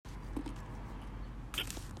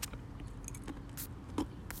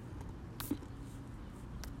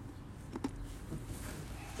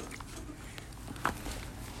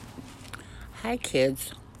Hi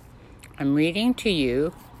kids, I'm reading to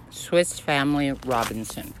you Swiss Family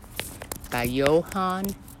Robinson by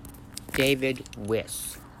Johann David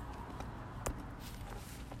Wyss.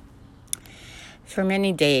 For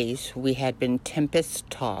many days we had been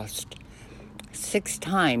tempest-tossed. 6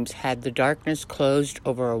 times had the darkness closed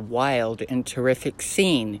over a wild and terrific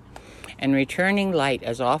scene, and returning light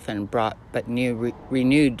as often brought but new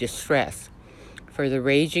renewed distress. For the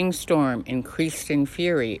raging storm increased in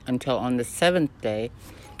fury until on the 7th day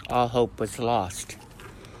all hope was lost.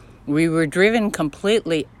 We were driven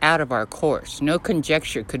completely out of our course. No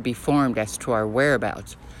conjecture could be formed as to our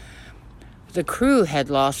whereabouts. The crew had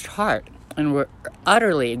lost heart and were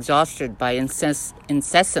utterly exhausted by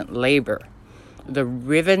incessant labor. The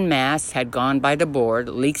riven masts had gone by the board,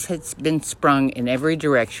 leaks had been sprung in every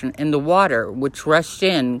direction, and the water, which rushed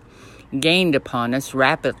in, gained upon us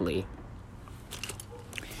rapidly.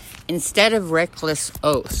 Instead of reckless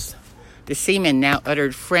oaths, the seamen now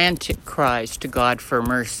uttered frantic cries to God for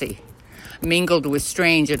mercy, mingled with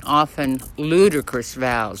strange and often ludicrous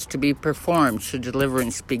vows to be performed should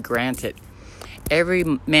deliverance be granted. Every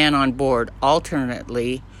man on board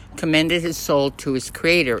alternately commended his soul to his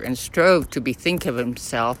Creator and strove to bethink of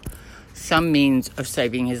himself some means of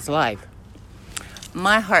saving his life.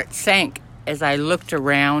 My heart sank as I looked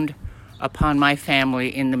around upon my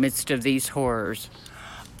family in the midst of these horrors.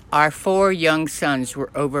 Our 4 young sons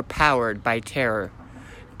were overpowered by terror.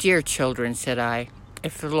 "Dear children," said I,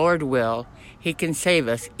 "if the Lord will, he can save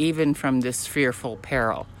us even from this fearful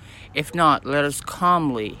peril. If not, let us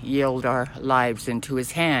calmly yield our lives into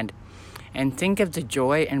his hand, and think of the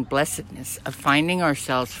joy and blessedness of finding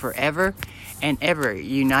ourselves forever and ever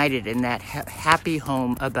united in that happy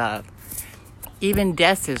home above. Even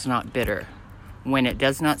death is not bitter when it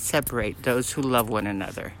does not separate those who love one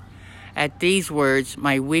another." At these words,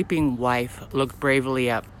 my weeping wife looked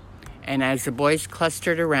bravely up, and as the boys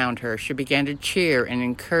clustered around her, she began to cheer and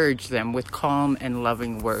encourage them with calm and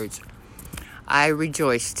loving words. I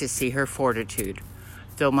rejoiced to see her fortitude,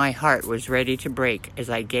 though my heart was ready to break as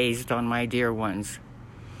I gazed on my dear ones.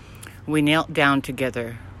 We knelt down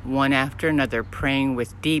together, one after another, praying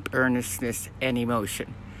with deep earnestness and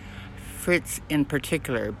emotion. Fritz, in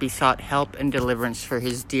particular, besought help and deliverance for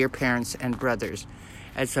his dear parents and brothers,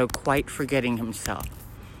 as though quite forgetting himself.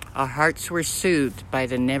 Our hearts were soothed by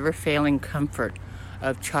the never-failing comfort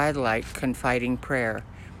of childlike, confiding prayer,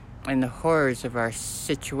 and the horrors of our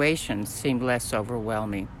situation seemed less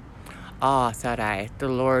overwhelming. "Ah," thought I, "the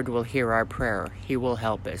Lord will hear our prayer. He will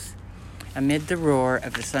help us." Amid the roar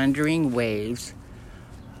of the thundering waves,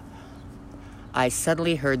 I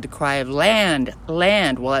suddenly heard the cry of "Land!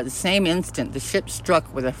 Land!" while at the same instant the ship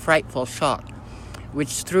struck with a frightful shock,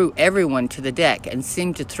 which threw everyone to the deck and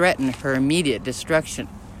seemed to threaten her immediate destruction.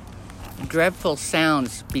 Dreadful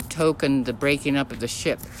sounds betokened the breaking up of the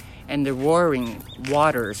ship, and the roaring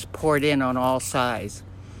waters poured in on all sides.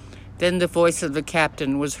 Then the voice of the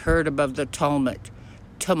captain was heard above the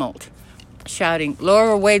tumult, shouting,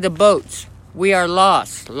 "Lower away the boats! We are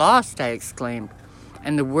lost!" "Lost!" I exclaimed,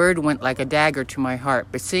 and the word went like a dagger to my heart.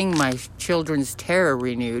 But seeing my children's terror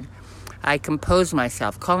renewed, I composed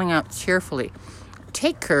myself, calling out cheerfully,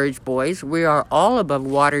 "Take courage, boys. We are all above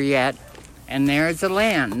water yet, and there is a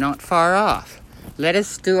land not far off. Let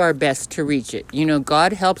us do our best to reach it. You know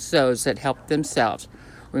God helps those that help themselves.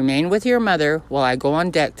 Remain with your mother while I go on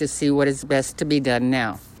deck to see what is best to be done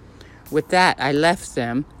now." With that, I left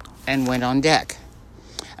them and went on deck.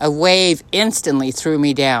 A wave instantly threw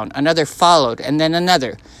me down. Another followed, and then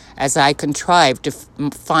another, as I contrived to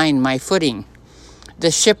find my footing. The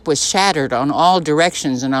ship was shattered on all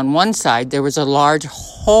directions, and on one side there was a large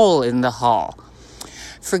hole in the hull.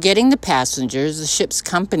 Forgetting the passengers, the ship's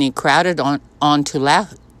company crowded onto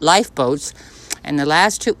lifeboats, and the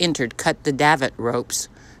last who entered cut the davit ropes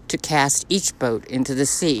to cast each boat into the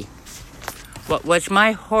sea. What was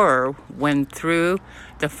my horror when through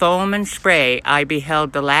the foam and spray I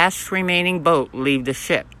beheld the last remaining boat leave the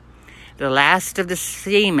ship, the last of the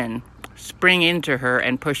seamen spring into her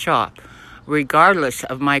and push off, regardless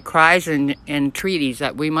of my cries and entreaties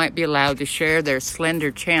that we might be allowed to share their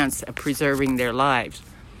slender chance of preserving their lives.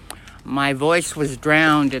 My voice was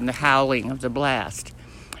drowned in the howling of the blast,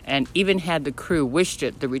 and even had the crew wished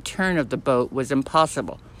it, the return of the boat was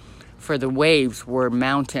impossible, for the waves were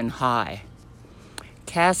mountain high.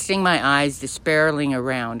 Casting my eyes despairingly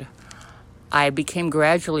around, I became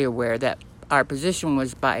gradually aware that our position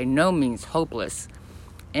was by no means hopeless,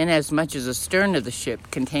 inasmuch as the stern of the ship,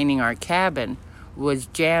 containing our cabin, was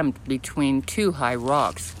jammed between 2 high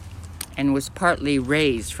rocks, and was partly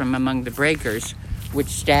raised from among the breakers,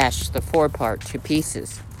 which dashed the forepart to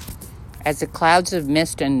pieces. As the clouds of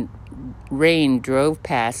mist and rain drove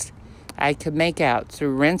past, I could make out,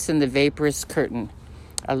 through rents in the vaporous curtain,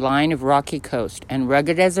 a line of rocky coast, and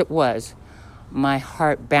rugged as it was, my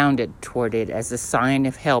heart bounded toward it as a sign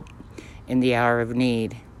of help in the hour of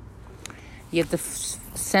need. Yet the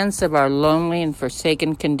sense of our lonely and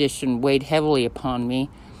forsaken condition weighed heavily upon me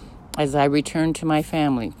as I returned to my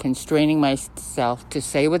family, constraining myself to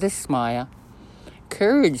say with a smile,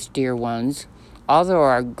 "Courage, dear ones. Although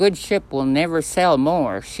our good ship will never sail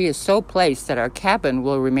more, she is so placed that our cabin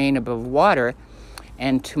will remain above water,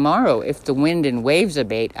 and tomorrow, if the wind and waves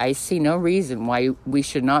abate, I see no reason why we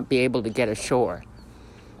should not be able to get ashore."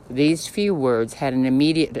 These few words had an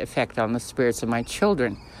immediate effect on the spirits of my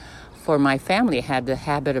children, for my family had the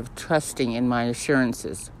habit of trusting in my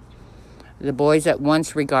assurances. The boys at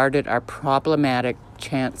once regarded our problematic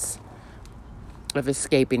chance of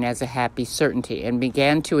escaping as a happy certainty and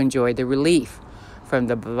began to enjoy the relief from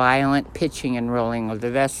the violent pitching and rolling of the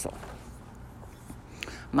vessel.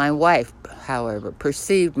 My wife, however,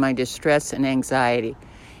 perceived my distress and anxiety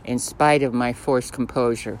in spite of my forced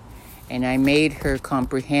composure, and I made her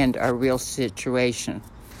comprehend our real situation,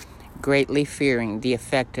 greatly fearing the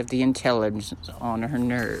effect of the intelligence on her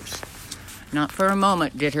nerves. Not for a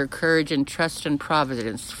moment did her courage and trust in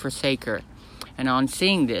Providence forsake her, and on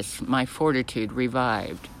seeing this, my fortitude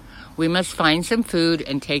revived. "We must find some food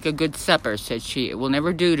and take a good supper," said she. "It will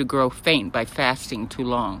never do to grow faint by fasting too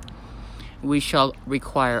long. We shall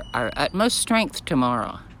require our utmost strength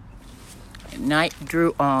tomorrow." Night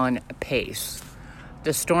drew on apace.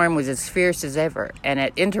 The storm was as fierce as ever, and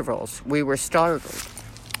at intervals we were startled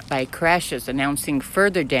by crashes announcing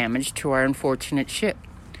further damage to our unfortunate ship.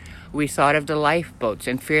 We thought of the lifeboats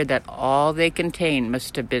and feared that all they contained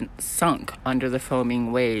must have been sunk under the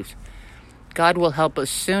foaming waves. "God will help us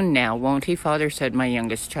soon now, won't he, Father?" said my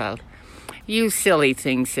youngest child. "You silly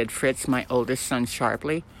thing," said Fritz, my oldest son,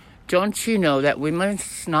 sharply. "Don't you know that we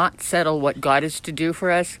must not settle what God is to do for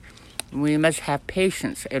us? We must have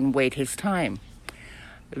patience and wait his time."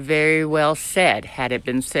 "Very well said, had it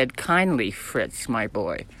been said kindly, Fritz, my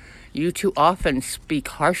boy. You too often speak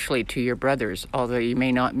harshly to your brothers, although you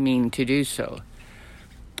may not mean to do so."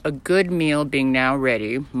 A good meal being now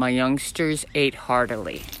ready, my youngsters ate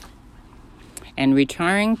heartily, and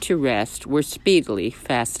retiring to rest, were speedily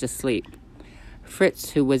fast asleep.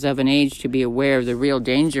 Fritz, who was of an age to be aware of the real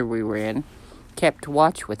danger we were in, kept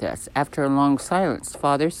watch with us. After a long silence,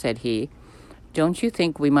 "Father," said he, "don't you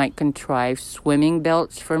think we might contrive swimming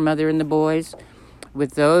belts for Mother and the boys?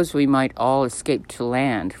 With those we might all escape to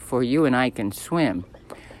land, for you and I can swim."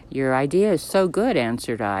 "Your idea is so good,"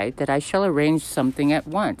 answered I, "that I shall arrange something at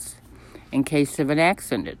once, in case of an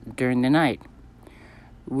accident during the night."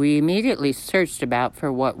 We immediately searched about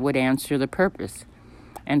for what would answer the purpose,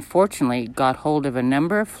 and fortunately got hold of a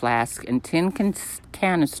number of flasks and tin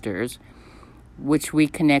canisters, which we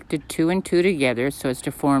connected two and two together so as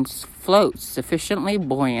to form floats sufficiently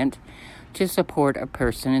buoyant to support a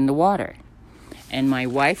person in the water, and my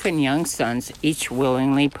wife and young sons each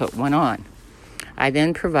willingly put one on. I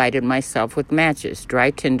then provided myself with matches,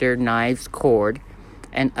 dry tinder, knives, cord,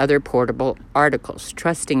 and other portable articles,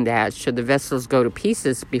 trusting that, should the vessels go to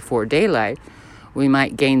pieces before daylight, we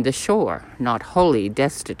might gain the shore, not wholly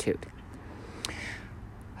destitute.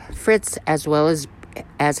 Fritz, as well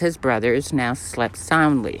as his brothers, now slept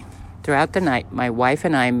soundly. Throughout the night, my wife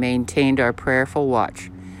and I maintained our prayerful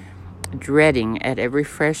watch, dreading at every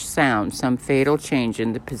fresh sound some fatal change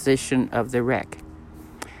in the position of the wreck.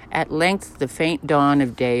 At length the faint dawn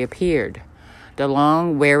of day appeared. The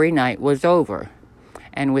long, weary night was over,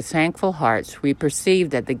 and with thankful hearts we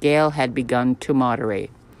perceived that the gale had begun to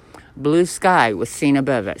moderate. Blue sky was seen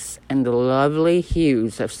above us, and the lovely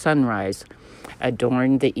hues of sunrise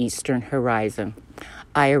adorned the eastern horizon.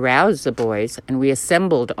 I aroused the boys, and we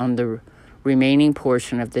assembled on the remaining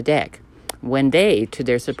portion of the deck, when they, to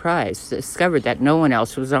their surprise, discovered that no one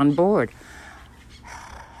else was on board.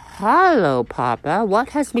 "Hallo, Papa, what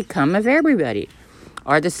has become of everybody?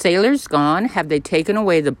 Are the sailors gone? Have they taken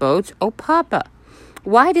away the boats? Oh, Papa,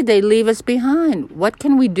 why did they leave us behind? What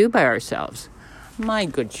can we do by ourselves?" "My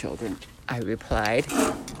good children," I replied,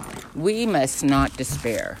 "we must not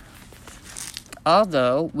despair,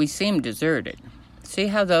 although we seem deserted. See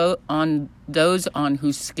how those on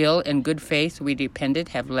whose skill and good faith we depended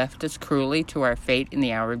have left us cruelly to our fate in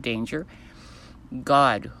the hour of danger.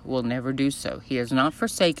 God will never do so. He has not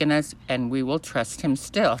forsaken us, and we will trust him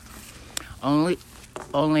still.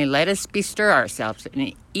 Only let us bestir ourselves,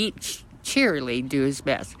 and each cheerily do his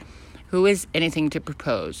best. Who has anything to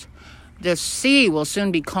propose?" "The sea will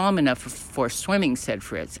soon be calm enough for swimming," said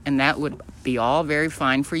Fritz. "And that would be all very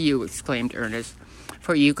fine for you," exclaimed Ernest,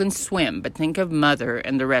 "for you can swim, but think of Mother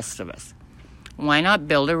and the rest of us." Why not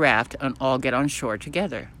build a raft and all get on shore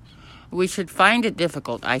together? We should find it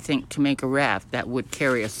difficult, I think, to make a raft that would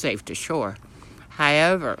carry us safe to shore.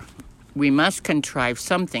 However, we must contrive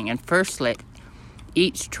something, and first let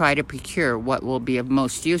each try to procure what will be of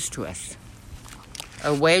most use to us.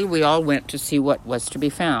 Away we all went to see what was to be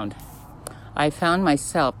found. I found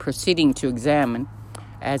myself proceeding to examine,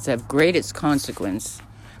 as of greatest consequence,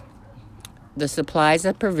 the supplies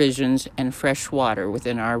of provisions and fresh water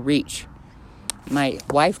within our reach. My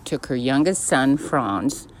wife took her youngest son,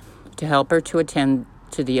 Franz, to help her to attend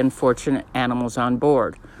to the unfortunate animals on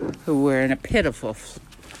board, who were in a pitiful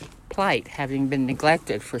plight, having been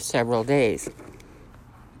neglected for several days.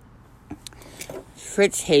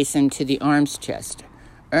 Fritz hastened to the arms chest,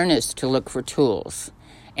 Ernest to look for tools,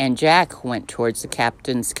 and Jack went towards the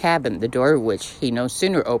captain's cabin, the door of which he no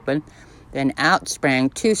sooner opened than out sprang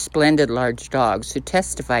two splendid large dogs, who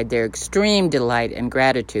testified their extreme delight and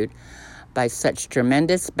gratitude by such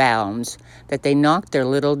tremendous bounds that they knocked their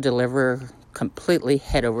little deliverer completely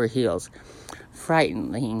head over heels,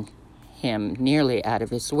 frightening him nearly out of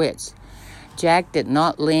his wits. Jack did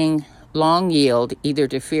not long yield either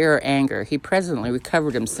to fear or anger. He presently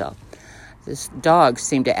recovered himself. This dog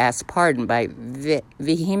seemed to ask pardon by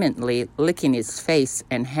vehemently licking his face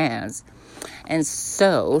and hands, and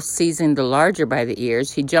so, seizing the larger by the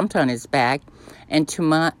ears, he jumped on his back, and to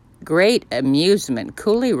my great amusement,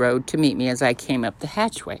 coolly rode to meet me as I came up the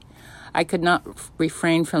hatchway. I could not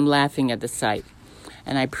refrain from laughing at the sight,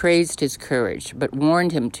 and I praised his courage, but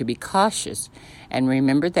warned him to be cautious, and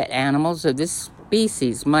remembered that animals of this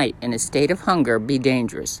species might, in a state of hunger, be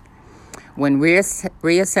dangerous. When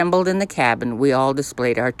reassembled in the cabin, we all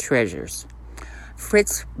displayed our treasures.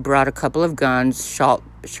 Fritz brought a couple of guns,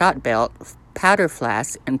 shot belt, powder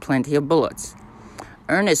flask, and plenty of bullets.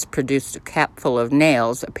 Ernest produced a cap full of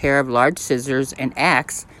nails, a pair of large scissors, an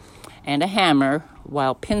axe, and a hammer,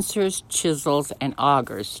 while pincers, chisels, and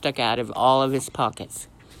augers stuck out of all of his pockets.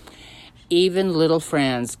 Even little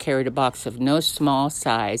Franz carried a box of no small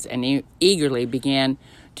size and eagerly began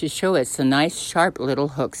to show us the nice, sharp little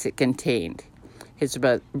hooks it contained. His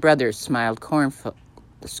brother smiled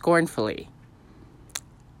scornfully.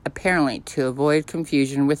 Apparently, to avoid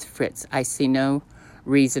confusion with Fritz, I see no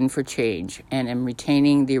reason for change, and am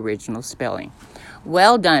retaining the original spelling.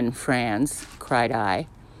 "Well done, Franz," cried I.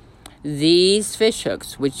 "These fish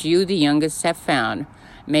hooks, which you, the youngest, have found,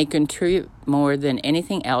 may contribute more than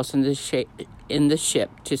anything else in the ship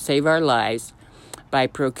to save our lives by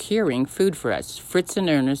procuring food for us. Fritz and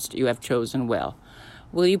Ernest, you have chosen well."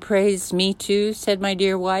 "Will you praise me too?" said my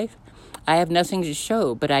dear wife. "I have nothing to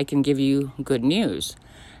show, but I can give you good news.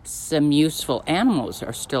 Some useful animals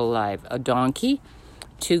are still alive. A donkey,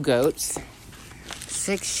 2 goats,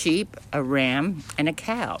 6 sheep, a ram, and a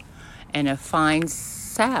cow, and a fine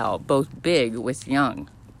sow, both big with young.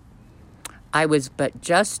 I was but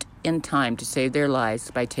just in time to save their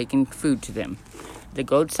lives by taking food to them. The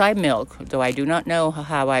goats I milk, though I do not know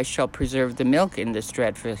how I shall preserve the milk in this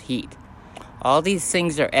dreadful heat." "All these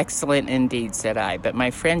things are excellent indeed," said I, "but my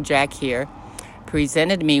friend Jack here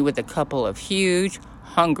presented me with a couple of huge,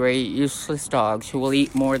 hungry, useless dogs who will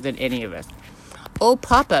eat more than any of us." "Oh,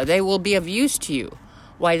 Papa, they will be of use to you.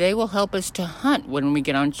 Why, they will help us to hunt when we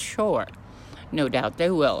get on shore." "No doubt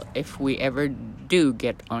they will, if we ever do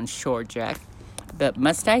get on shore, Jack. But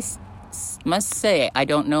must say, I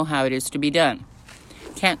don't know how it is to be done."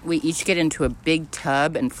 "Can't we each get into a big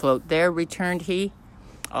tub and float there?" returned he.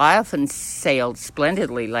 "I often sailed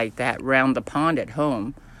splendidly like that round the pond at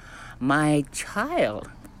home." "My child,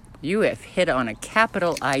 you have hit on a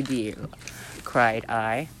capital idea," cried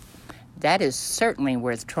I. "That is certainly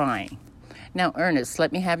worth trying. Now, Ernest,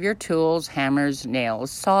 let me have your tools, hammers,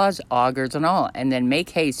 nails, saws, augers, and all, and then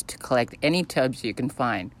make haste to collect any tubs you can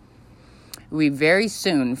find." We very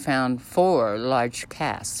soon found 4 large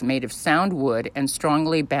casks made of sound wood and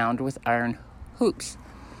strongly bound with iron hoops.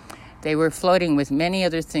 They were floating with many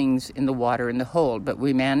other things in the water in the hold, but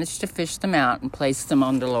we managed to fish them out and place them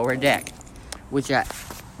on the lower deck, which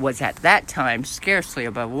was at that time scarcely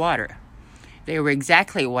above water. They were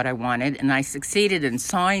exactly what I wanted, and I succeeded in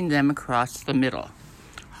sawing them across the middle.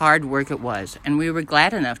 Hard work it was, and we were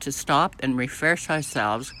glad enough to stop and refresh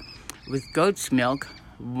ourselves with goat's milk,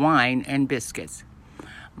 wine, and biscuits.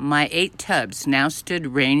 My 8 tubs now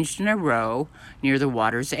stood ranged in a row near the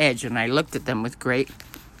water's edge, and I looked at them with great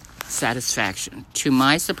satisfaction. To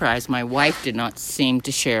my surprise, my wife did not seem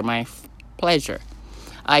to share my pleasure.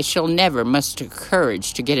 "I shall never muster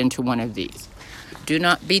courage to get into one of these." "Do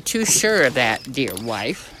not be too sure of that, dear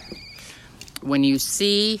wife. When you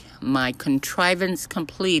see my contrivance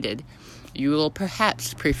completed, you will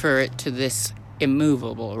perhaps prefer it to this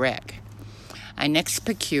immovable wreck." I next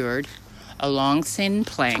procured a long thin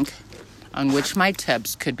plank on which my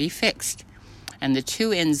tubs could be fixed, and the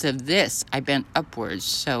two ends of this I bent upwards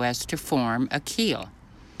so as to form a keel.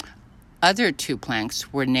 Other two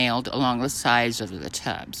planks were nailed along the sides of the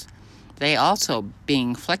tubs. They also,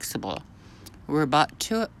 being flexible, were brought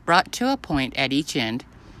to a point at each end,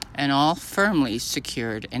 and all firmly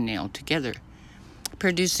secured and nailed together,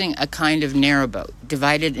 producing a kind of narrowboat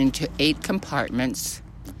divided into 8 compartments,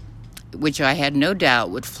 which I had no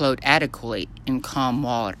doubt would float adequately in calm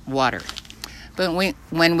water. But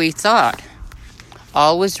when we thought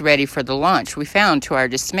all was ready for the launch, we found to our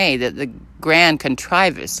dismay that the grand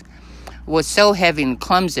contrivance was so heavy and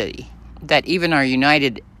clumsy that even our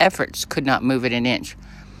united efforts could not move it an inch.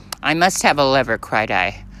 "I must have a lever," cried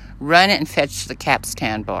I. "Run and fetch the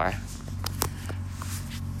capstan bar."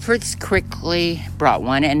 Fritz quickly brought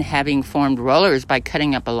one, and having formed rollers by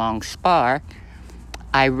cutting up a long spar,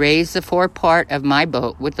 I raised the forepart of my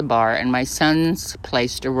boat with the bar, and my sons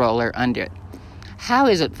placed a roller under it. "How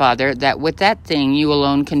is it, father, that with that thing you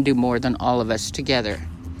alone can do more than all of us together?"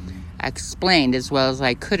 I explained, as well as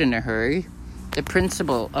I could in a hurry, the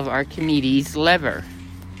principle of Archimedes' lever,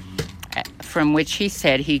 from which he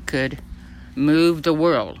said he could move the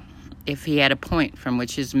world if he had a point from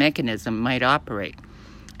which his mechanism might operate,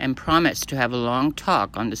 and promised to have a long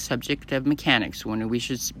talk on the subject of mechanics when we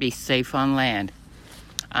should be safe on land.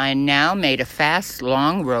 I now made a fast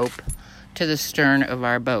long rope to the stern of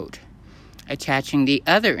our boat, attaching the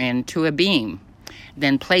other end to a beam.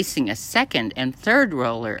 Then placing a second and third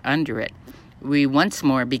roller under it, we once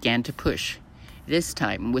more began to push, this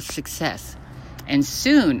time with success. And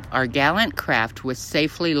soon our gallant craft was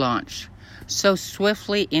safely launched. So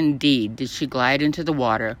swiftly indeed did she glide into the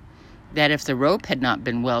water that if the rope had not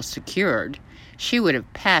been well secured, she would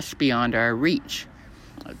have passed beyond our reach.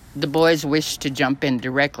 The boys wished to jump in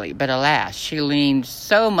directly, but alas, she leaned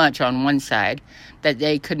so much on one side that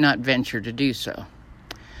they could not venture to do so.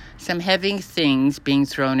 Some heavy things being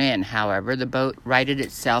thrown in, however, the boat righted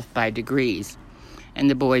itself by degrees, and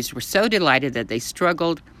the boys were so delighted that they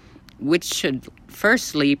struggled which should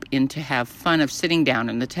first leap in to have fun of sitting down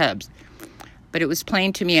in the tubs. But it was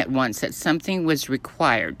plain to me at once that something was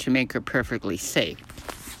required to make her perfectly safe.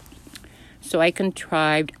 So I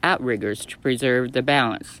contrived outriggers to preserve the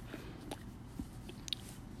balance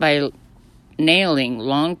by nailing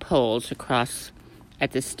long poles across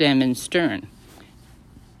at the stem and stern,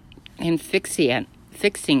 and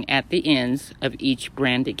fixing at the ends of each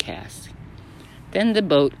brandy cask. Then the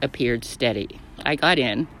boat appeared steady. I got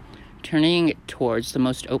in, turning it towards the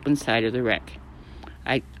most open side of the wreck.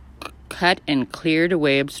 I cut and cleared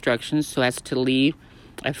away obstructions so as to leave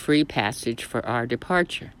a free passage for our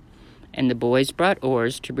departure, and the boys brought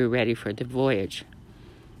oars to be ready for the voyage.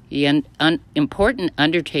 The important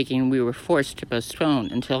undertaking we were forced to postpone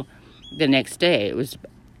until the next day. It was,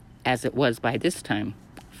 as it was by this time,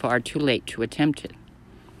 far too late to attempt it.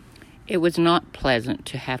 It was not pleasant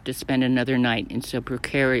to have to spend another night in so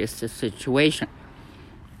precarious a situation,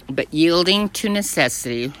 but yielding to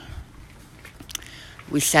necessity,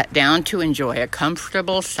 we sat down to enjoy a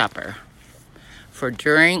comfortable supper, for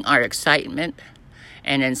during our excitement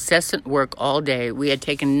and incessant work all day, we had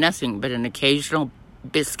taken nothing but an occasional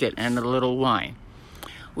biscuit and a little wine.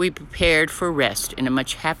 We prepared for rest in a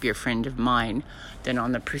much happier frame of mind than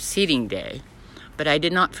on the preceding day, but I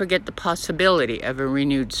did not forget the possibility of a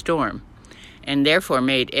renewed storm, and therefore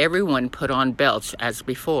made everyone put on belts as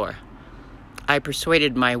before. I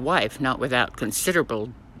persuaded my wife, not without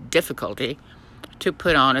considerable difficulty, to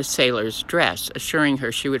put on a sailor's dress, assuring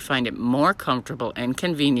her she would find it more comfortable and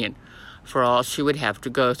convenient for all she would have to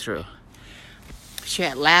go through. She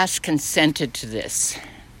at last consented to this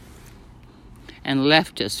and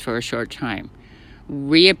left us for a short time,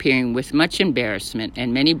 reappearing with much embarrassment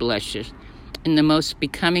and many blushes in the most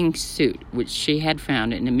becoming suit which she had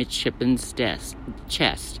found in a midshipman's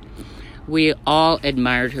chest. We all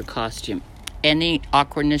admired her costume. Any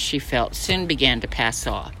awkwardness she felt soon began to pass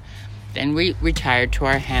off. Then we retired to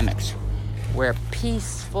our hammocks, where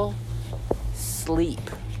peaceful sleep.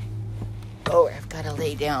 Oh, I've got to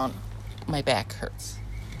lay down. My back hurts.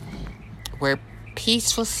 Where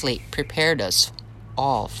peaceful sleep prepared us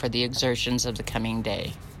all for the exertions of the coming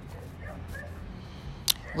day.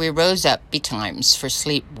 We rose up betimes, for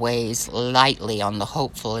sleep weighs lightly on the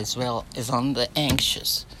hopeful as well as on the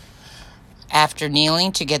anxious. After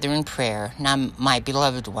kneeling together in prayer, "Now, my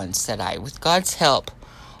beloved ones," said I, "with God's help,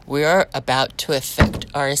 we are about to effect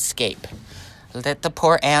our escape. Let the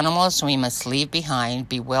poor animals we must leave behind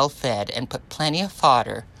be well fed and put plenty of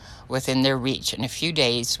fodder within their reach. In a few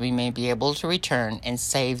days we may be able to return and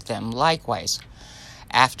save them likewise.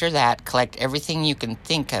 After that, collect everything you can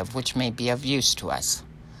think of which may be of use to us."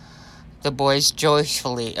 The boys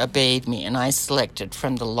joyfully obeyed me, and I selected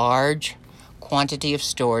from the large quantity of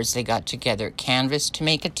stores they got together canvas to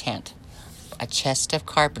make a tent, a chest of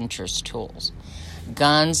carpenter's tools,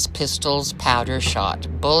 guns, pistols, powder,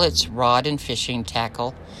 shot, bullets, rod and fishing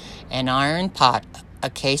tackle, an iron pot, a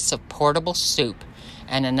case of portable soup,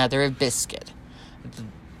 and another of biscuit.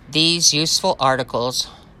 These useful articles,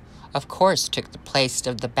 of course, took the place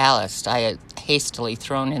of the ballast I had hastily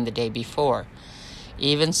thrown in the day before.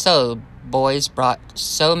 Even so, boys brought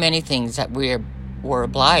so many things that we were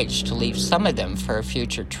obliged to leave some of them for a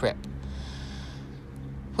future trip.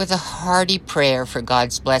 With a hearty prayer for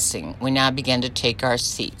God's blessing, we now began to take our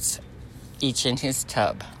seats, each in his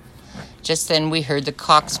tub. Just then we heard the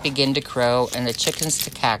cocks begin to crow and the chickens to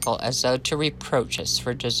cackle as though to reproach us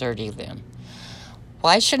for deserting them.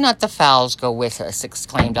 "Why should not the fowls go with us?"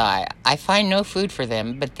 exclaimed I. "I find no food for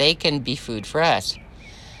them, but they can be food for us."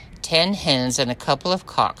 10 hens and a couple of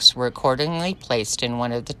cocks were accordingly placed in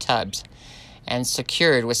one of the tubs and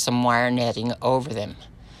secured with some wire netting over them.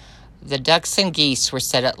 The ducks and geese were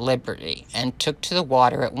set at liberty and took to the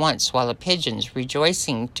water at once, while the pigeons,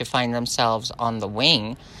 rejoicing to find themselves on the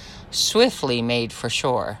wing, swiftly made for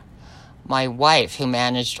shore. My wife, who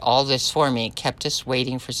managed all this for me, kept us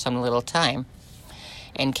waiting for some little time,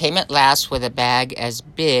 and came at last with a bag as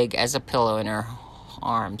big as a pillow in her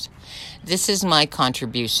arms. "This is my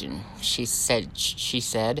contribution," she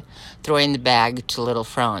said, throwing the bag to little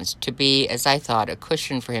Franz, to be, as I thought, a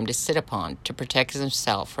cushion for him to sit upon, to protect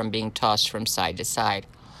himself from being tossed from side to side.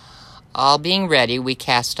 All being ready, we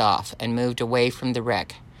cast off and moved away from the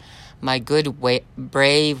wreck. My good,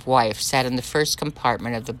 brave wife sat in the first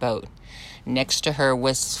compartment of the boat. Next to her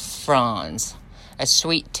was Franz, a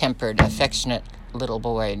sweet-tempered, affectionate little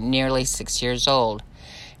boy, nearly 6 years old.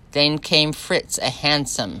 Then came Fritz, a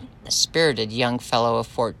handsome, spirited young fellow of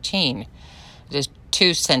 14. The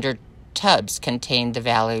 2 center tubs contained the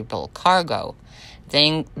valuable cargo.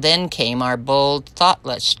 Then came our bold,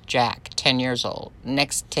 thoughtless Jack, 10 years old.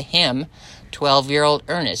 Next to him, 12-year-old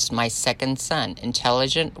Ernest, my second son,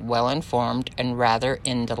 intelligent, well-informed, and rather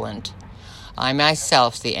indolent. I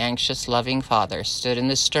myself, the anxious, loving father, stood in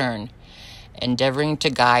the stern, endeavoring to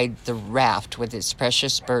guide the raft with its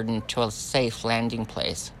precious burden to a safe landing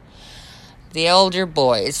place. The elder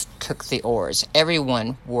boys took the oars.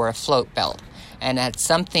 Everyone wore a float belt and had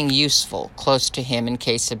something useful close to him in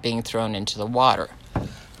case of being thrown into the water.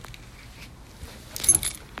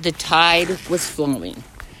 The tide was flowing,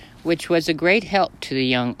 which was a great help to the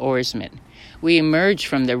young oarsmen. We emerged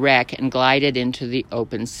from the wreck and glided into the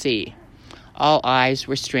open sea. All eyes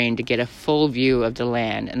were strained to get a full view of the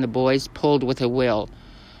land, and the boys pulled with a will.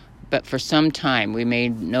 But for some time we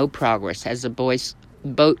made no progress, as the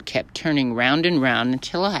boat kept turning round and round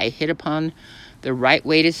until I hit upon the right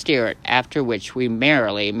way to steer it, after which we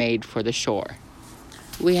merrily made for the shore.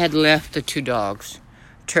 We had left the 2 dogs,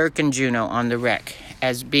 Turk and Juno, on the wreck,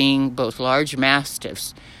 as being both large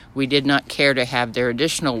mastiffs, we did not care to have their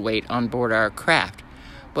additional weight on board our craft.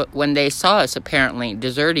 But when they saw us apparently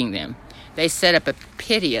deserting them, they set up a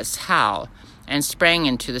piteous howl and sprang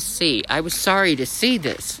into the sea. I was sorry to see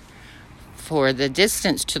this, for the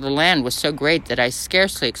distance to the land was so great that I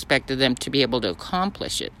scarcely expected them to be able to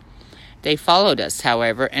accomplish it. They followed us,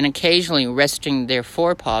 however, and occasionally resting their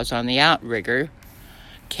forepaws on the outrigger,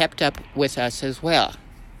 kept up with us as well.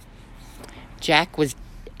 Jack was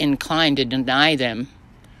inclined to deny them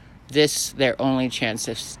this their only chance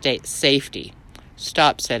of safety.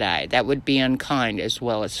 "Stop," said I. "That would be unkind as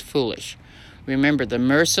well as foolish. Remember, the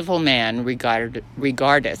merciful man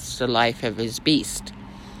regardeth the life of his beast.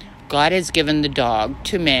 God has given the dog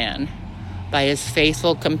to man by his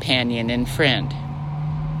faithful companion and friend."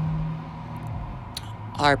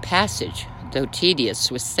 Our passage, though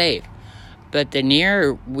tedious, was safe, but the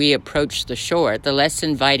nearer we approached the shore, the less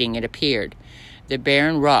inviting it appeared. The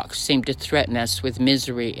barren rocks seemed to threaten us with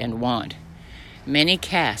misery and want. Many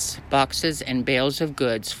casks, boxes, and bales of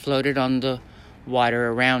goods floated on the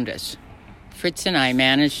water around us. Fritz and I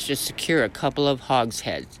managed to secure a couple of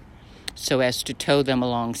hogsheads so as to tow them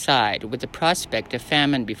alongside. With the prospect of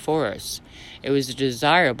famine before us, it was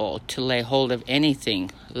desirable to lay hold of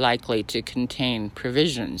anything likely to contain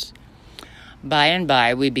provisions. By and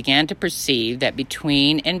by, we began to perceive that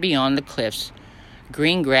between and beyond the cliffs,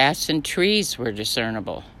 green grass and trees were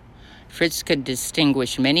discernible. Fritz could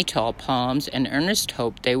distinguish many tall palms, and Ernest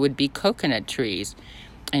hoped they would be coconut trees,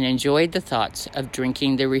 and enjoyed the thoughts of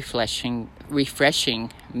drinking the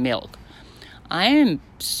refreshing milk. "I am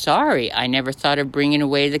sorry I never thought of bringing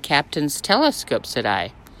away the captain's telescope," said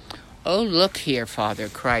I. "Oh, look here, Father,"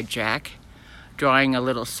 cried Jack, drawing a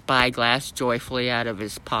little spyglass joyfully out of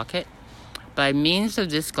his pocket. By means of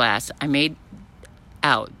this glass, I made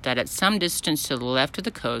out that at some distance to the left of the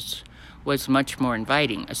coast was much more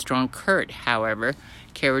inviting. A strong current, however,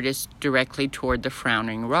 carried us directly toward the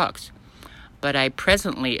frowning rocks. But I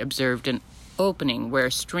presently observed an opening where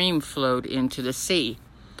a stream flowed into the sea,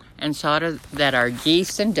 and saw that our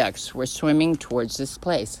geese and ducks were swimming towards this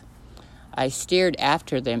place. I steered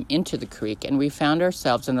after them into the creek, and we found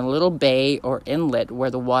ourselves in a little bay or inlet where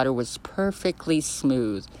the water was perfectly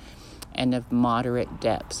smooth and of moderate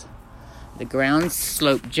depth. The ground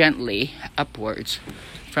sloped gently upwards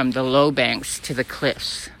from the low banks to the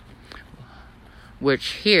cliffs, which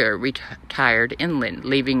here retired inland,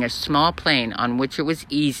 leaving a small plain on which it was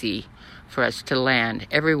easy for us to land.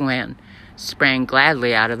 Everyone sprang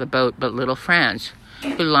gladly out of the boat, but little Franz,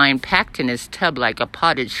 who lying packed in his tub like a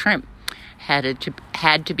potted shrimp,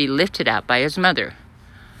 had to be lifted out by his mother.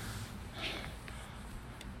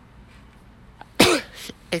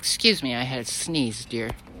 Excuse me, I had a sneeze, dear.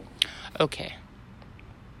 Okay.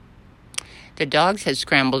 The dogs had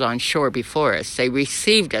scrambled on shore before us. They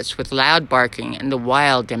received us with loud barking and the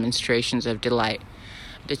wild demonstrations of delight.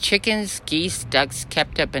 The chickens, geese, ducks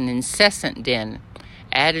kept up an incessant din,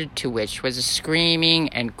 added to which was a screaming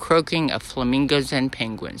and croaking of flamingos and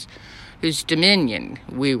penguins, whose dominion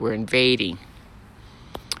we were invading.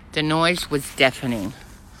 The noise was deafening,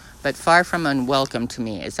 but far from unwelcome to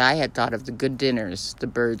me, as I had thought of the good dinners the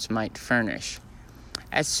birds might furnish.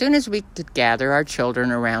 As soon as we could gather our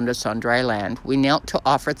children around us on dry land, we knelt to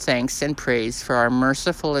offer thanks and praise for our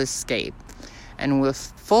merciful escape, and with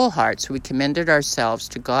full hearts we commended ourselves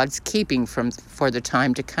to God's keeping for the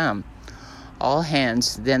time to come. All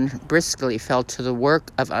hands then briskly fell to the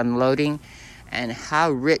work of unloading, and how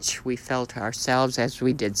rich we felt ourselves as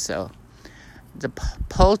we did so. The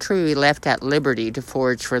poultry we left at liberty to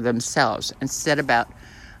forage for themselves, and set about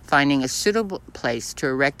finding a suitable place to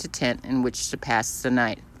erect a tent in which to pass the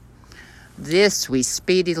night. This we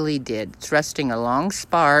speedily did, thrusting a long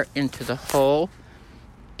spar into the hole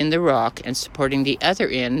in the rock and supporting the other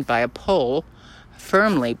end by a pole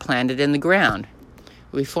firmly planted in the ground.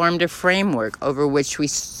 We formed a framework over which we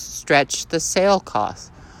stretched the sailcloth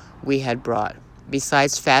we had brought.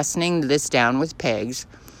 Besides fastening this down with pegs,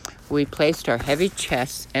 we placed our heavy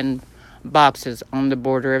chests and boxes on the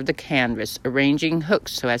border of the canvas, arranging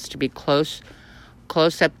hooks so as to be close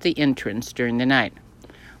up the entrance during the night.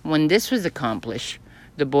 When this was accomplished,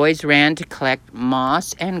 the boys ran to collect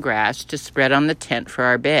moss and grass to spread on the tent for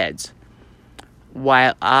our beds,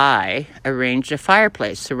 while I arranged a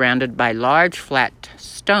fireplace surrounded by large flat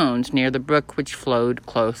stones near the brook which flowed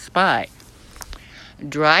close by.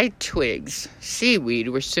 Dry twigs, seaweed,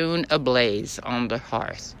 were soon ablaze on the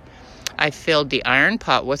hearth. I filled the iron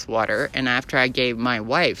pot with water, and after I gave my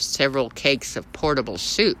wife several cakes of portable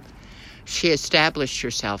soup, she established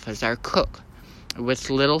herself as our cook, with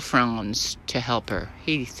little Franz to help her.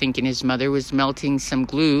 He, thinking his mother was melting some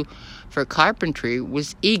glue for carpentry,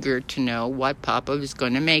 was eager to know what Papa was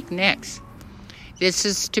going to make next. "This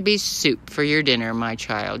is to be soup for your dinner, my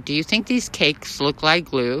child. Do you think these cakes look like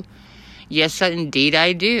glue?" "Yes, indeed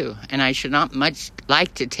I do, and I should not much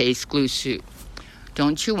like to taste glue soup."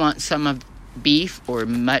 "Don't you want some of beef or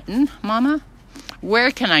mutton, Mama?" "Where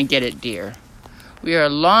can I get it, dear?" "We are a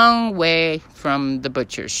long way from the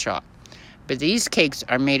butcher's shop. But these cakes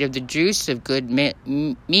are made of the juice of good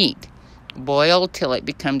meat, boiled till it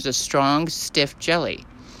becomes a strong, stiff jelly.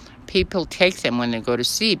 People take them when they go to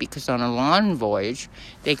sea because on a long voyage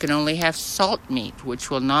they can only have salt meat, which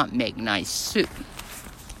will not make nice soup."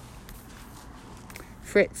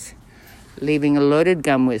 Fritz, leaving a loaded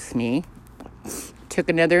gun with me, took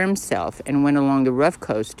another himself and went along the rough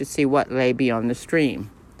coast to see what lay beyond the stream.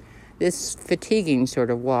 This fatiguing sort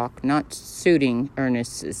of walk not suiting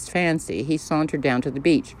Ernest's fancy, he sauntered down to the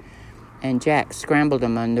beach, and Jack scrambled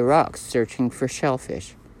among the rocks searching for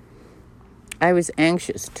shellfish. I was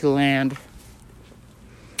anxious to land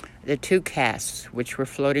the 2 casks which were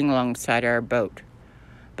floating alongside our boat,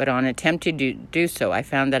 but on attempting to do so, I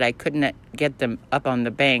found that I could not get them up on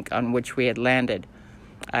the bank on which we had landed.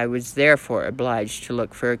 I was therefore obliged to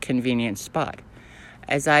look for a convenient spot.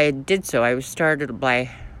 As I did so, I was startled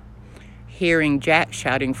by hearing Jack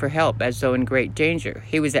shouting for help as though in great danger.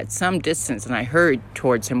 He was at some distance, and I hurried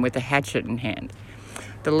towards him with a hatchet in hand.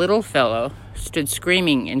 The little fellow stood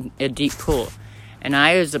screaming in a deep pool, and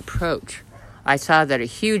as I approached, I saw that a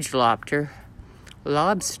huge lobster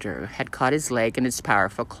had caught his leg in its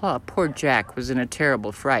powerful claw. Poor Jack was in a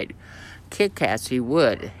terrible fright. Kick as he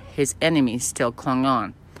would, his enemy still clung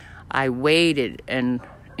on. I waded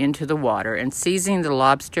into the water, and seizing the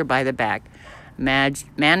lobster by the back,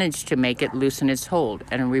 managed to make it loosen its hold,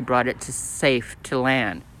 and we brought it safe to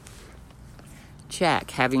land.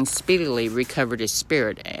 Jack, having speedily recovered his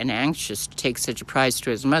spirit and anxious to take such a prize to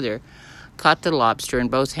his mother, caught the lobster in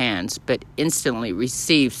both hands, but instantly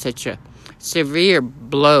received such a severe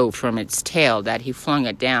blow from its tail that he flung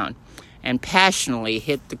it down and passionately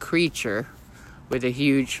hit the creature with a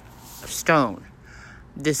huge stone.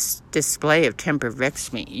 This display of temper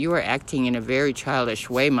vexed me. "You are acting in a very childish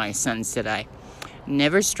way, my son," said I.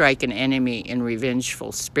 "Never strike an enemy in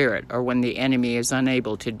revengeful spirit, or when the enemy is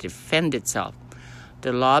unable to defend itself.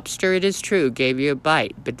 The lobster, it is true, gave you a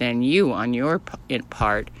bite, but then you, on your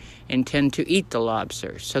part, intend to eat the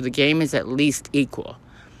lobster, so the game is at least equal.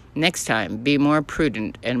 Next time, be more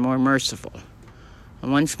prudent and more merciful."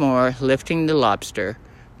 And once more, lifting the lobster,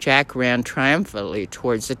 Jack ran triumphantly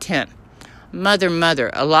towards the tent. Mother,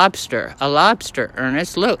 a lobster,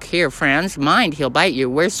 Ernest, look, here, Franz, mind, he'll bite you,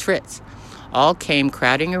 where's Fritz?" All came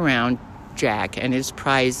crowding around Jack and his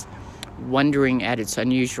prize, wondering at its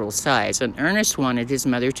unusual size, and Ernest wanted his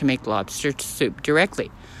mother to make lobster soup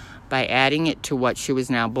directly, by adding it to what she was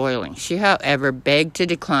now boiling. She, however, begged to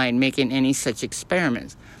decline making any such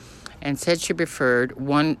experiments, and said she preferred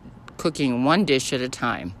cooking one dish at a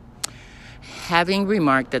time. Having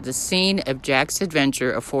remarked that the scene of Jack's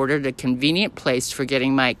adventure afforded a convenient place for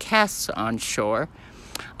getting my casks on shore,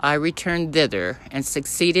 I returned thither and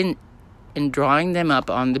succeeded in drawing them up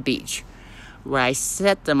on the beach, where I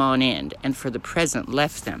set them on end and for the present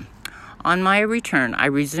left them. On my return, I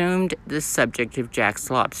resumed the subject of Jack's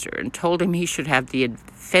lobster and told him he should have the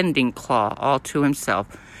offending claw all to himself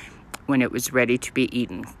when it was ready to be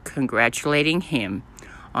eaten, congratulating him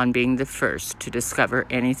on being the first to discover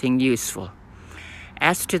anything useful.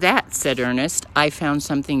 "As to that," said Ernest, "I found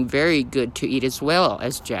something very good to eat as well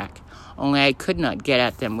as Jack, only I could not get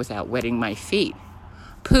at them without wetting my feet."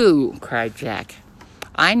 "Pooh!" cried Jack.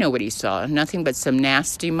 "I know what he saw, nothing but some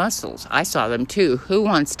nasty mussels. I saw them too. Who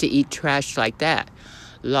wants to eat trash like that?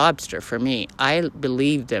 Lobster for me. I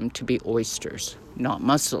believe them to be oysters, not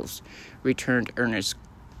mussels," returned Ernest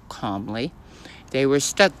calmly. "They were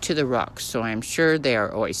stuck to the rocks, so I am sure they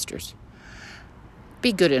are oysters."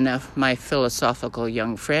 "Be good enough, my philosophical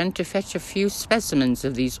young friend, to fetch a few specimens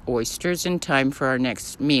of these oysters in time for our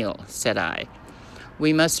next meal," said I.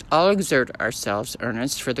 "We must all exert ourselves,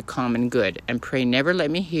 Ernest, for the common good, and pray never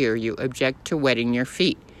let me hear you object to wetting your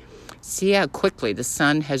feet. See how quickly the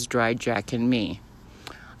sun has dried Jack and me."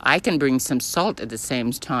 "I can bring some salt at the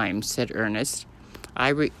same time," said Ernest.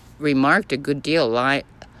 "I remarked a good deal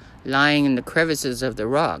lying in the crevices of the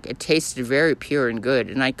rock. It tasted very pure and good,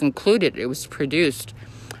 and I concluded it was produced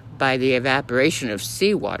by the evaporation of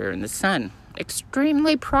seawater in the sun."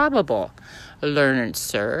 "Extremely probable, learned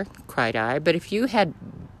sir," cried I, "but if you had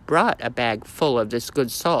brought a bag full of this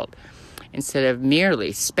good salt, instead of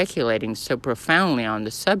merely speculating so profoundly on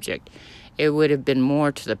the subject, it would have been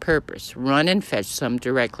more to the purpose. Run and fetch some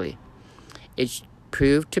directly." It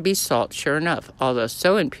proved to be salt, sure enough, although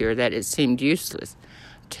so impure that it seemed useless,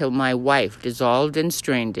 till my wife dissolved and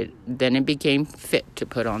strained it. Then it became fit to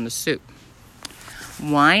put on the soup.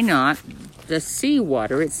 "Why not the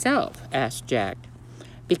seawater itself?" asked Jack.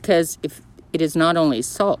 "Because if it is not only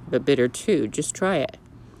salt, but bitter too. Just try it."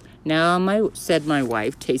 "Now, said my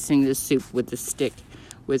wife, tasting the soup with the stick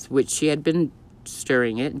with which she had been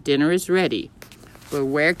stirring it, "dinner is ready. But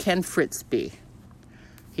where can Fritz be?"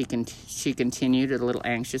 She continued a little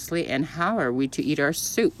anxiously. "And how are we to eat our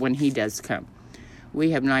soup when he does come?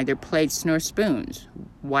 We have neither plates nor spoons.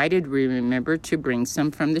 Why did we remember to bring some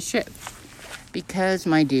from the ship?" "Because,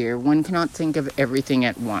 my dear, one cannot think of everything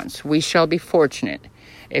at once. We shall be fortunate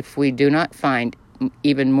if we do not find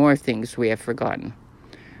even more things we have forgotten."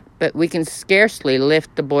 "But we can scarcely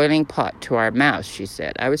lift the boiling pot to our mouths," she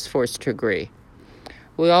said. I was forced to agree.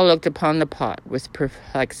 We all looked upon the pot with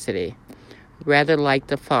perplexity, rather like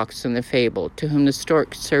the fox in the fable, to whom the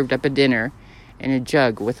stork served up a dinner in a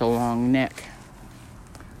jug with a long neck.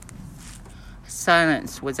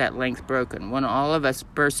 Silence was at length broken, when all of us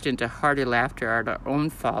burst into hearty laughter at our own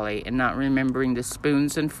folly in not remembering the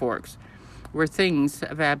spoons and forks were things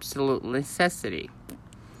of absolute necessity.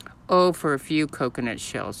 "Oh, for a few coconut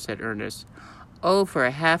shells," said Ernest. "Oh, for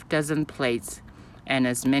a half-dozen plates and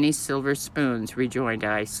as many silver spoons," rejoined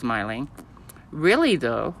I, smiling. "Really,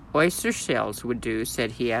 though, oyster shells would do,"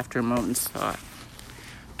 said he after a moment's thought.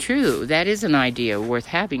 "True, that is an idea worth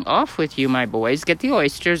having. Off with you, my boys. Get the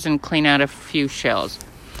oysters and clean out a few shells.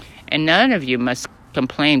 And none of you must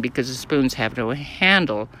complain because the spoons have no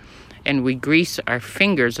handle, and we grease our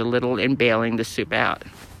fingers a little in bailing the soup out."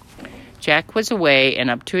 Jack was away and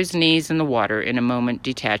up to his knees in the water in a moment,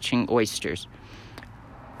 detaching oysters.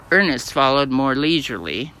 Ernest followed more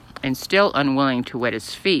leisurely, and still unwilling to wet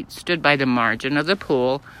his feet, stood by the margin of the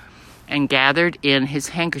pool and gathered in his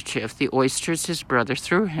handkerchief the oysters his brother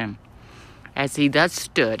threw him. As he thus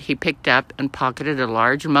stood, he picked up and pocketed a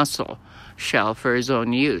large mussel shell for his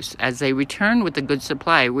own use. As they returned with a good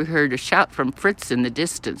supply, we heard a shout from Fritz in the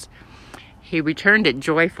distance. He returned it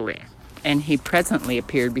joyfully, and he presently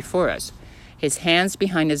appeared before us, his hands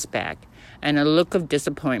behind his back, and a look of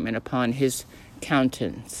disappointment upon his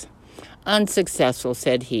countenance. "Unsuccessful,"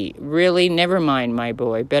 said he. "Really, never mind, my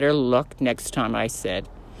boy. Better luck next time," I said.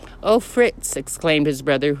 "Oh, Fritz," exclaimed his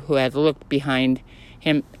brother, who had looked behind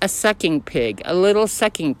him, "a sucking pig, a little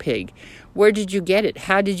sucking pig. Where did you get it?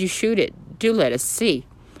 How did you shoot it? Do let us see."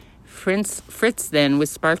 Fritz then, with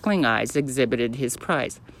sparkling eyes, exhibited his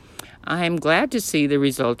prize. "I am glad to see the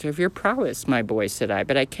result of your prowess, my boy," said I,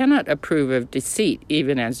 "but I cannot approve of deceit,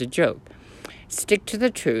 even as a joke. Stick to the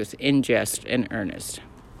truth in jest and earnest."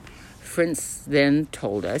 Fritz then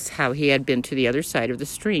told us how he had been to the other side of the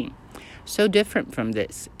stream. So different from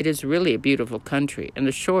this. It is really a beautiful country, and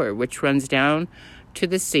the shore, which runs down to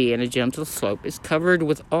the sea in a gentle slope, is covered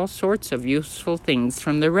with all sorts of useful things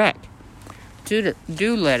from the wreck.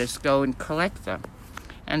 Do let us go and collect them.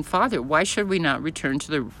 And, Father, why should we not return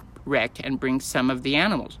to the wreck and bring some of the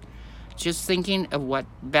animals? Just thinking of what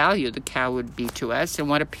value the cow would be to us, and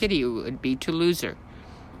what a pity it would be to lose her.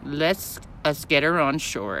 Let us get her on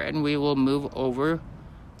shore, and we will move over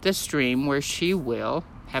the stream where she will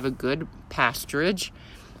have a good pasturage,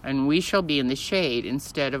 and we shall be in the shade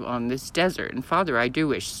instead of on this desert. And, Father, I do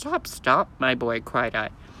wish—" Stop, my boy," cried I.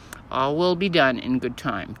 "All will be done in good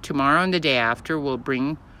time. Tomorrow and the day after will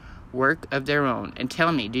bring work of their own. And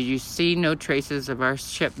tell me, did you see no traces of our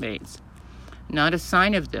shipmates?" "Not a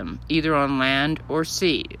sign of them, either on land or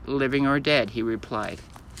sea, living or dead," he replied.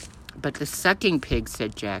 "But the sucking pig,"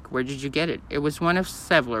 said Jack, "where did you get it?" "It was one of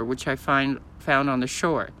several which I found on the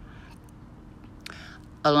shore,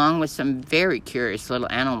 along with some very curious little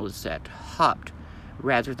animals that hopped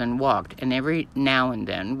rather than walked, and every now and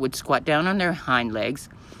then would squat down on their hind legs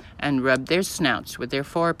and rub their snouts with their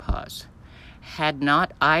forepaws. Had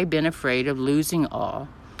not I been afraid of losing all,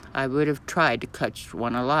 I would have tried to catch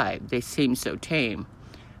one alive. They seemed so tame.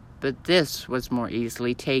 But this was more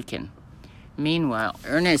easily taken." Meanwhile,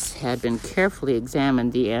 Ernest had been carefully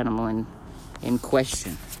examined the animal in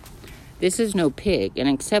question. "This is no pig, and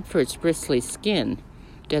except for its bristly skin,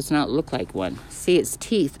 does not look like one. See, its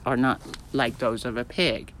teeth are not like those of a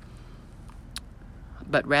pig,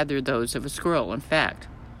 but rather those of a squirrel. In fact,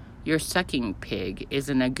 your sucking pig is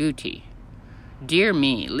an agouti. Dear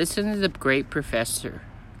me, listen to the great professor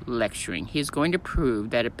lecturing. He is going to prove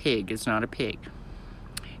that a pig is not a pig."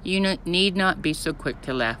 "You need not be so quick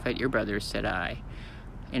to laugh at your brother," said I,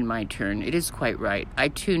 in my turn. "It is quite right. I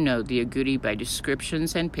too know the agouti by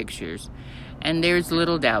descriptions and pictures, and there is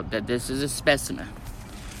little doubt that this is a specimen.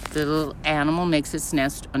 The little animal makes its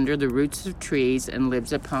nest under the roots of trees and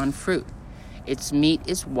lives upon fruit. Its meat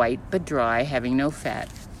is white but dry, having no fat,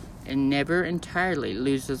 and never entirely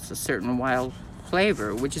loses a certain wild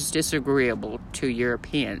flavor which is disagreeable to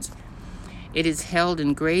Europeans. It is held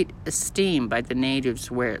in great esteem by the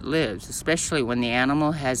natives where it lives, especially when the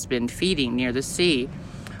animal has been feeding near the sea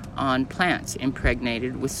on plants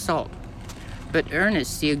impregnated with salt. But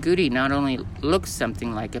Ernest, the agouti not only looks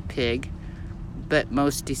something like a pig, but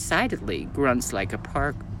most decidedly grunts like a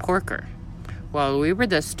porker." While we were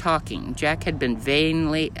thus talking, Jack had been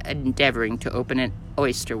vainly endeavoring to open an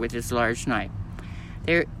oyster with his large knife.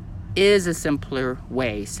 "There is a simpler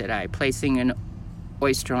way," said I, placing an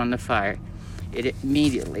oyster on the fire. It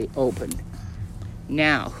immediately opened.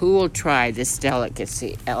 Now, who will try this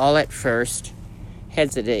delicacy? All at first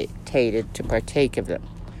hesitated to partake of them,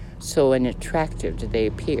 so unattractive did they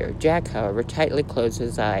appear. Jack, however, tightly closed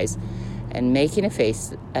his eyes, and making a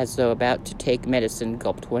face as though about to take medicine,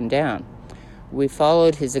 gulped one down. We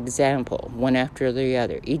followed his example, one after the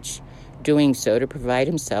other, each doing so to provide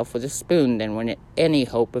himself with a spoon, then with any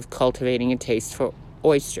hope of cultivating a taste for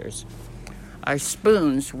oysters. Our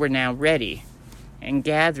spoons were now ready, and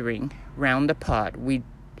gathering round the pot, we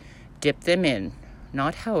dipped them in,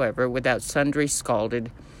 not, however, without sundry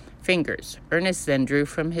scalded fingers. Ernest then drew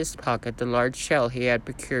from his pocket the large shell he had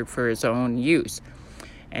procured for his own use,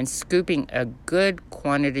 and scooping a good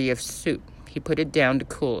quantity of soup, he put it down to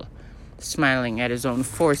cool, smiling at his own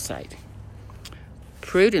foresight.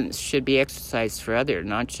 "Prudence should be exercised for others,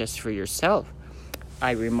 not just for yourself,"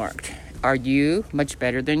 I remarked. "Are you much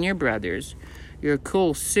better than your brothers? Your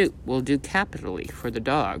cool soup will do capitally for the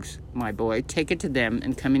dogs. My boy, take it to them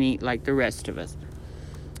and come and eat like the rest of us."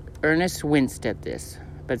 Ernest winced at this,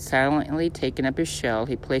 but silently taking up his shell,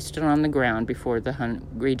 he placed it on the ground before the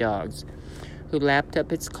hungry dogs, who lapped up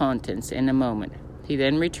its contents in a moment. He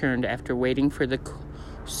then returned after waiting for the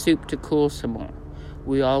soup to cool some more.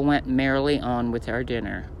 We all went merrily on with our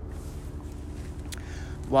dinner.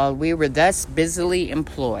 While we were thus busily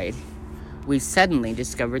employed, we suddenly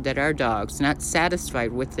discovered that our dogs, not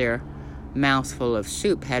satisfied with their mouthful of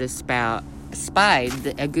soup, had spied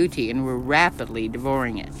the agouti and were rapidly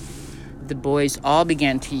devouring it. The boys all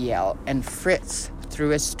began to yell, and Fritz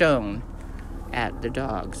threw a stone at the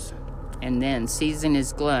dogs, and then, seizing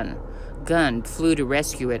his gun, flew to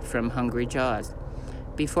rescue it from hungry jaws.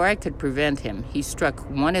 Before I could prevent him, he struck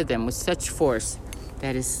one of them with such force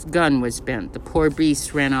that his gun was bent. The poor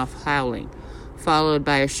beast ran off howling, followed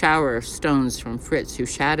by a shower of stones from Fritz, who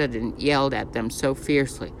shouted and yelled at them so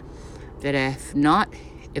fiercely that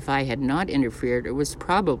if I had not interfered, it was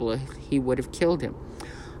probable he would have killed him.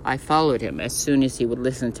 I followed him as soon as he would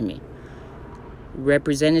listen to me,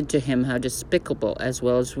 represented to him how despicable as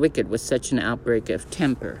well as wicked was such an outbreak of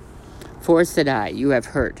temper. For, said I, you have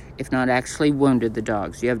hurt, if not actually wounded, the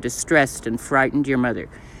dogs. You have distressed and frightened your mother.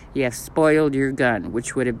 You have spoiled your gun,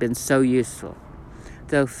 which would have been so useful.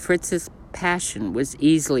 Though Fritz's passion was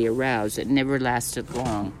easily aroused, it never lasted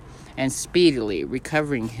long, and speedily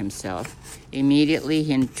recovering himself, immediately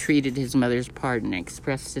he entreated his mother's pardon and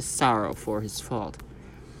expressed his sorrow for his fault.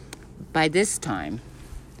 By this time,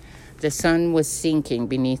 the sun was sinking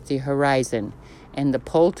beneath the horizon, and the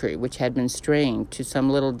poultry, which had been straying to some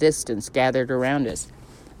little distance, gathered around us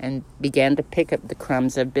and began to pick up the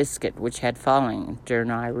crumbs of biscuit which had fallen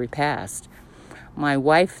during our repast. My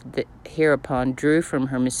wife hereupon drew from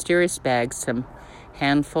her mysterious bag some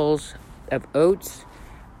handfuls of oats,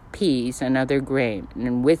 peas, and other grain,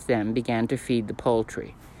 and with them began to feed the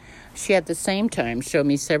poultry. She at the same time showed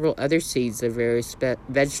me several other seeds of various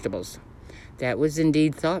vegetables. That was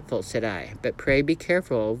indeed thoughtful, said I, but pray be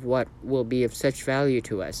careful of what will be of such value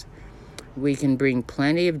to us. We can bring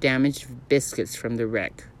plenty of damaged biscuits from the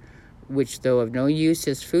wreck, which, though of no use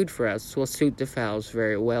as food for us, will suit the fowls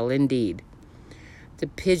very well indeed. The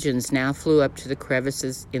pigeons now flew up to the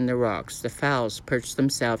crevices in the rocks. The fowls perched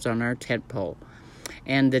themselves on our tent pole,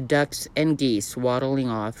 and the ducks and geese waddling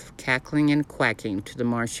off, cackling and quacking to the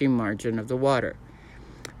marshy margin of the water.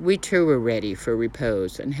 We too were ready for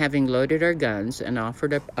repose, and having loaded our guns and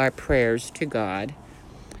offered up our prayers to God,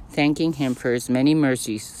 thanking him for his many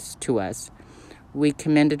mercies to us, we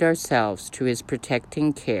commended ourselves to his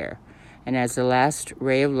protecting care, and as the last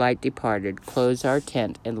ray of light departed, closed our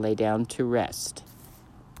tent and lay down to rest.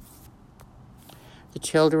 The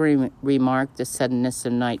children remarked the suddenness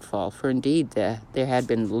of nightfall, for indeed there had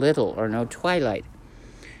been little or no twilight.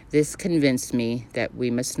 This convinced me that we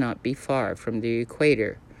must not be far from the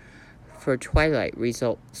equator, for twilight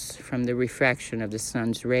results from the refraction of the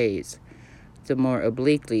sun's rays. The more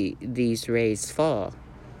obliquely these rays fall,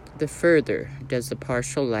 the further does the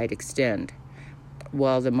partial light extend,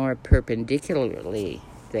 while the more perpendicularly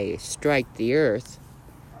they strike the earth,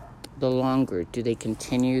 the longer do they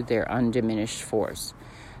continue their undiminished force,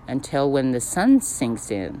 until when the sun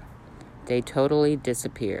sinks in, they totally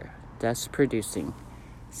disappear, thus producing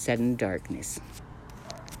sudden darkness.